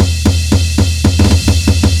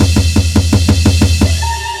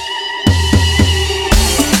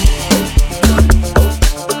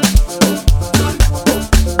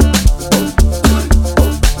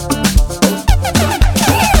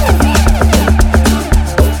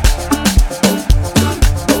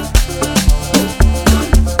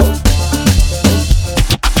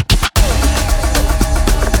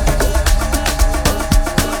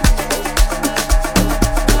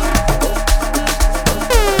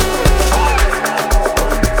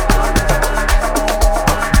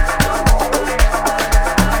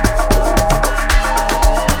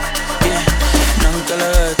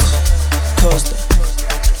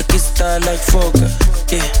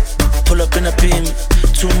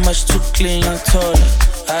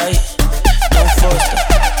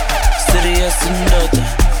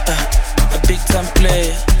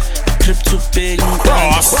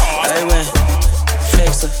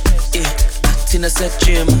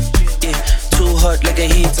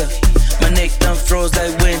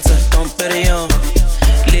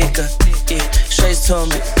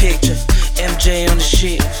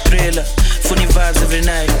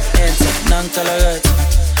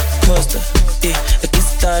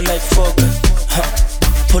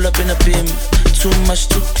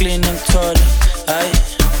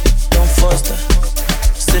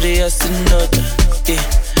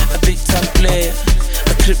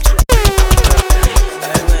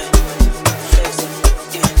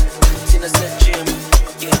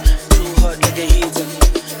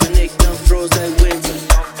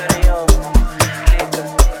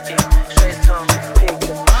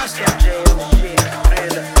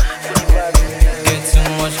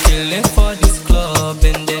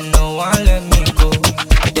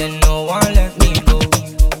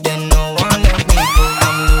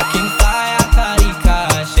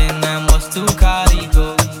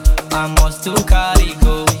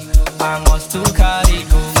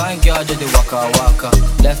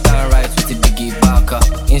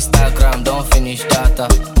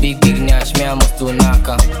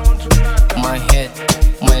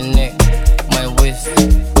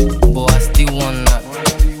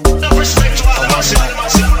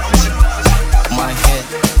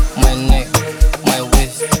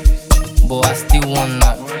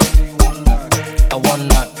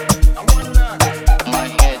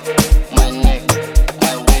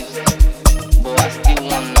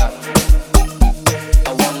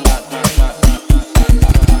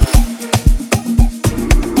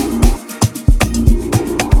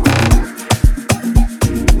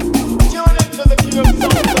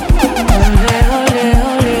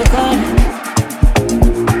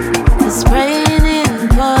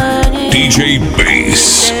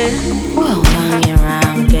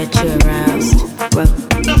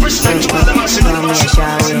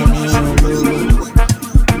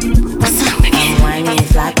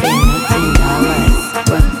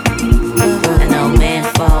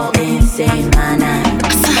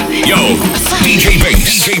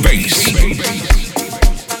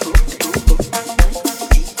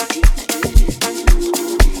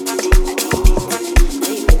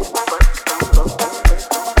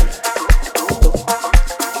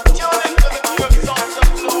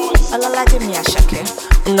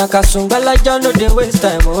 Kasungala ya no dey waste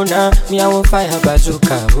time, oh nah. Me I want fire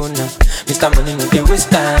bazooka, oh nah. Mr. Money no dey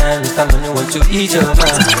waste time, Mr. Money want to ease your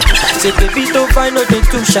mind. Say baby don't find no dey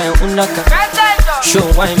too shine, unaka. Show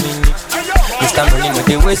why me. Mr. Money no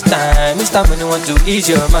dey waste time, Mr. Money want to ease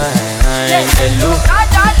your mind. Hello,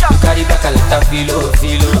 you carry back a lot of filo.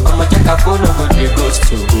 I'ma check a phone, no go dey ghost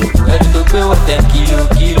to go. Ready to pay what 10 kilo.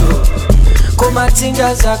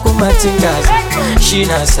 Kumatingaza,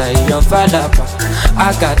 Shina say yon falapa.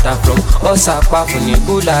 Agata from Osapa funi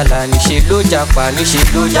bulala. Nishe lo japa.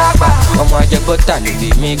 Omo aje bota lo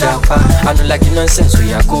be me gapa. I don't like nonsense,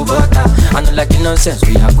 we a go bota.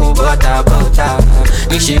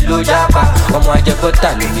 Nishe lo japa. Omo aje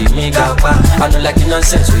bota lo be me gapa. I don't like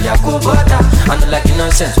nonsense, we a go bota.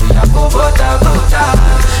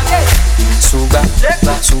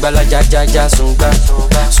 Sunga la ja sunga.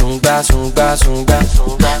 Sunga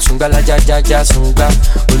la ja sunga.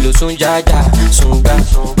 Olo sunga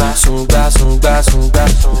sunga.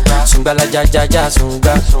 Sunga la ja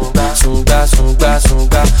sunga.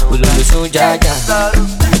 Olo sunga.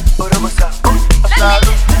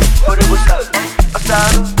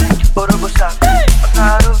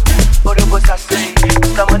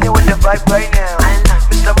 Mr. Money with the vibe right now.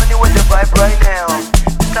 Mr. Money with the vibe right now.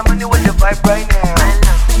 Mr. Money with the vibe right now.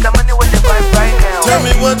 Mr. Money with the vibe right now. Tell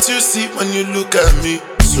me what you see when you look at me.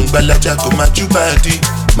 Sungbala Jaco, my body.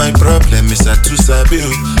 My problem is I too sabi.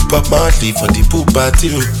 Pop Marley for the pool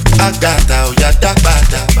party. I got out, ya da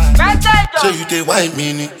bada. So you dey wine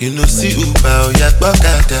me, you know see Uber, ya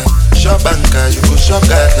gbokada. Shop banker, you go shop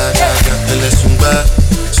gada. Ele sumba,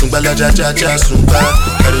 sumba la ja ja ja sumba.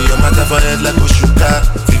 Carry your matter for head like Oshuka.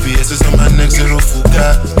 VVS is on my neck, zero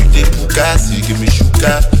fuga. You dey puka, so you give me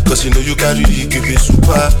sugar. Cause you know you carry, you give me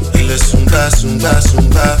super. Ele sumba, sumba,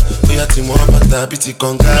 sumba. Oya ti mo bata, biti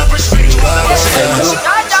konga.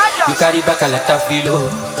 You carry back a lot of filo.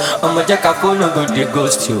 I'ma jack a phone, no go dey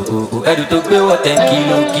ghost you. Edu to pay what 10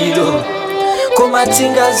 kilo.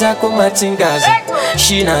 Kumatingaza.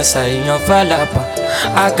 Shina sa inyo falapa.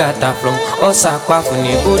 Agata from Osakwa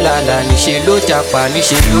funi ulala. Nishe lo japa.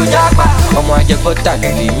 Omo ajebota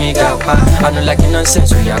lili mi gapa. I don't like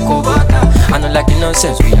nonsense we yakobota.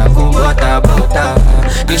 Bota.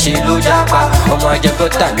 Nishe lo japa. Omo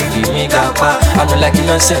ajebota lili mi gapa. I don't like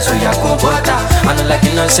nonsense we yakobota.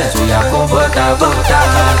 Bota.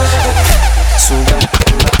 Sunga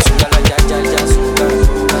la ja sunga.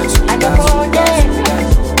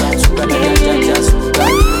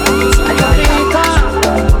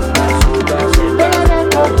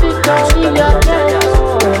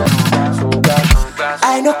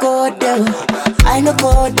 I no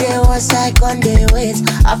go there, once I on the ways.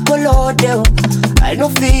 I follow them. I no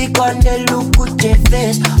fake on the look with your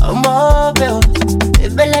face. I'm over.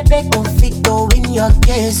 Bele beg of Victor in your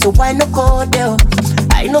case. So I no go there.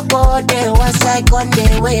 I no go there, once I on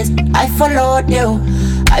the ways. I follow them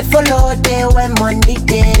when money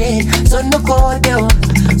get it. So no go there.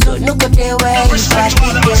 So no go there where you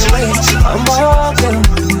party the ways. I'm over.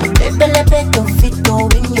 Bele beg of Victor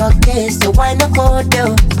in your case. So I no go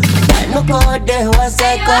there. No go there, once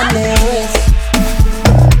I on the ways.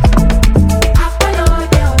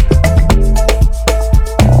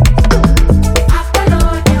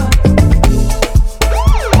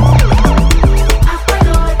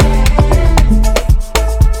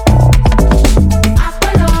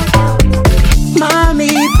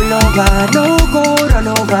 No go run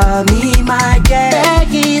over me, my girl.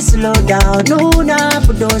 Becky, slow down, no na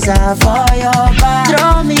bulldozer for your back.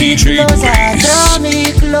 Draw me closer,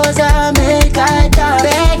 make I talk.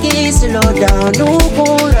 Becky, slow down, no go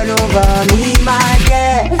run over me, my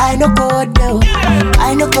girl. I no go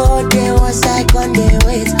there, once I on the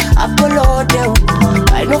ways. I follow them,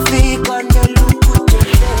 I no fake on the look with the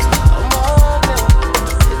face.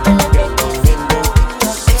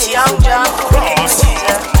 It's Young John Cross.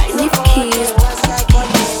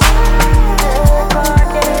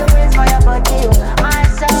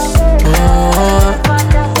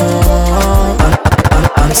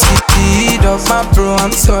 I'm seated of my bro,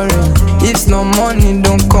 I'm sorry. If no money,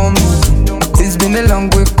 don't call me. It's been a long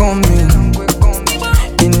way coming.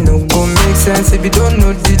 It no go make sense if you don't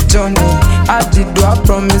know the journey. I did do I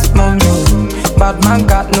promise mommy. Bad man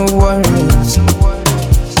got no worries.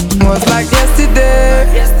 Was like yesterday.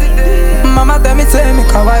 Mama tell me,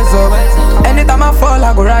 make her wise up. Anytime I fall,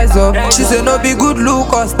 I go rise up. She say no be good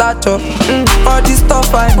look or stature. All this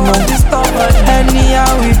stuff I know.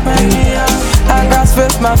 Anyhow we play. I got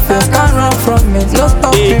face my face, can't run from it. No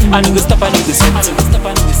stopping me. I need to stop, I need to set.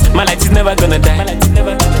 My light is never gonna die.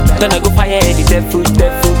 Gonna go fire any devil.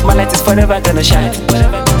 My light is forever gonna shine.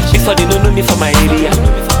 Before they don't know me from my area.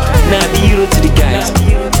 Now I be hero to the guys.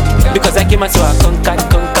 Because I came out so I conquered.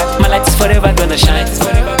 My light is forever gonna shine.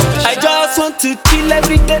 I just want to chill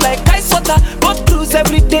every day like ice water. Go cruise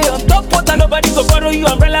every day on top water. Nobody go borrow you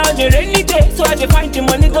umbrella on a rainy day. So I dey find the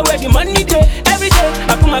money, go where the money day. Every day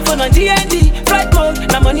I put my phone on DND. Flight mode,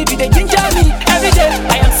 now money be the ginger me. Every day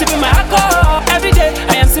I am sipping my alcohol. Every day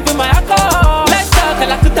I am sipping my alcohol. Let's talk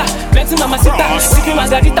Kalakuta, Benzi Mamacita. Sipping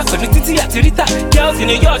Margarita, for the titi atirita. Girls in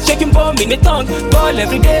New York shaking bomb in the tongue. Ball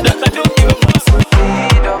every day, like I don't give a fuck.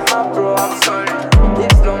 Bro, I'm sorry.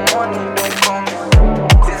 It's no money, don't come.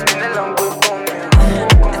 It's been a long way coming.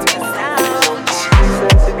 It's been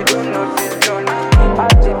since if you don't know this journey. I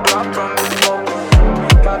did drop from this moment.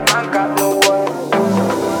 But man got no worry.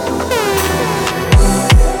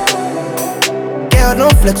 Girl,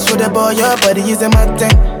 don't flex with the boy, your body is a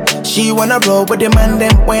mountain. She wanna roll with the man,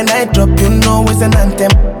 them. When I drop, you know it's an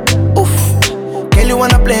anthem. Oof. Girl, you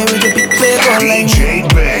wanna play with the big playboy like me.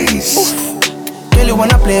 Oof. Girl, you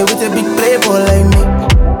wanna play with a big playboy like me.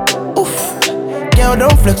 Oof. Girl,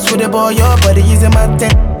 don't flex with the boy, your body is a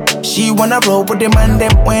mountain. She wanna roll with the man,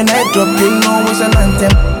 them. When I drop, you know it's an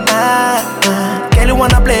anthem. Girl, you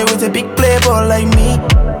wanna play with a big playboy like me.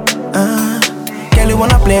 Girl, you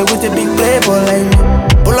wanna play with a big playboy like me.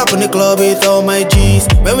 Pull up in the club with all my G's.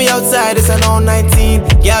 When we outside, it's an all 19.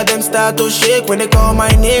 Yeah, them start to shake when they call my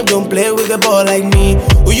name. Don't play with a ball like me.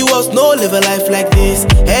 Who you else know live a life like this?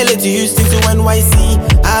 LA to Houston to NYC.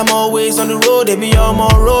 I I'm always on the road, baby, I'm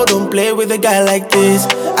on road. Don't play with a guy like this.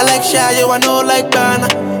 I like Shayo, I know like Bana.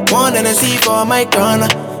 One NSC for my corner.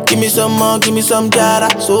 Give me some more, give me some Jara.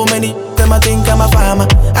 So many them I think I'm a farmer.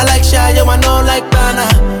 I like Shayo, I know like Bana.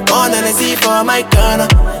 One NSC for my corner.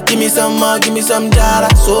 Give me some more, give me some Jara.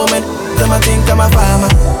 So many them I think I'm a farmer.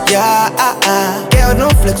 Yeah, girl,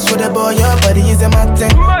 don't flex with the boy, your body is a matten.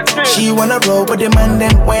 She wanna roll with the man,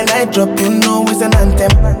 then when I drop, you know it's an anthem.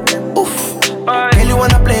 Oof, girl, you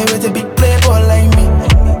wanna play with a big playboy like me.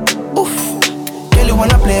 Oof, girl, you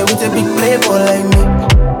wanna play with a big playboy like me.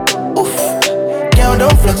 Oof, girl,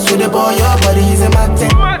 don't flex with the boy, your body is a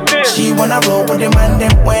matten. She wanna roll with the man,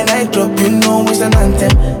 then when I drop, you know it's an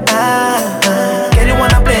anthem. Girl, you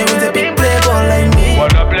wanna play with a big playboy like me.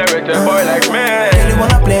 Wanna play with a boy like me. Girl, you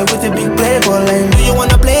wanna play with a big playboy like me. Do you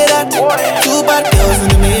wanna play that? Two bad girls in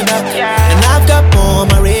the Maybach, and I've got more on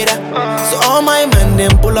my radar. So all my men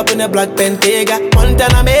them pull up in a black Bentayga,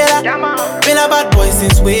 Montana Mera. Been a bad boy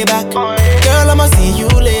since way back. Girl, I'ma see you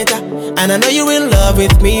later. And I know you in love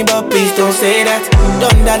with me, but please don't say that.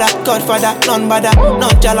 Done that, Godfather, none but that.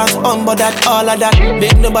 Not jealous, but that, all of that.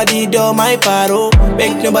 Make nobody do my paro.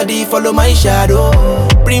 Make nobody follow my shadow.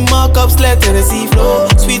 Bring more cups, let the sea flow.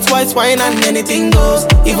 Sweet white wine and anything goes.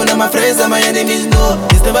 Even though my friends and my enemies know.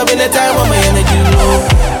 There's never been a time when my energy low.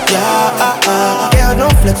 Yeah, girl,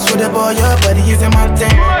 don't flex with the boy, your body is a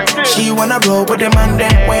mountain. She wanna roll with the man,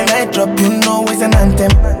 then when I drop, you know it's an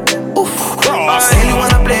anthem. Oof, girl, you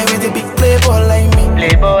wanna play with a big playboy like me.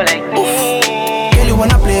 Playboy like me. Oof, girl, you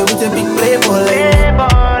wanna play with a big playboy like me.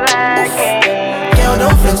 Oof, girl,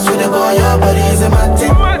 don't flex with the boy, your body is a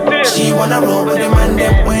mountain. She wanna roll with the man,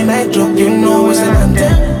 then when I drop, you know it's an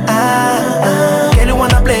anthem. Girl, you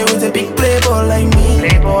wanna play with a big playboy like me.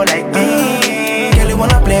 Playboy like me. Girl, you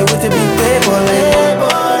wanna play with a big playboy like me.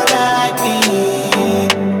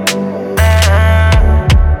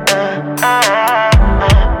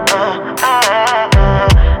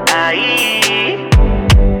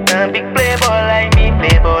 Big playboy like me,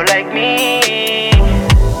 playboy like me.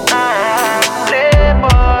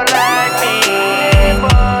 Playboy like me,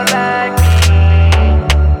 playboy like me.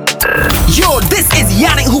 Yo, this is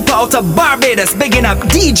Yannick Hooper out of Barbados, bigging up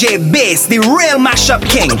DJ Bass, the real mashup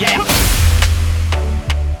king.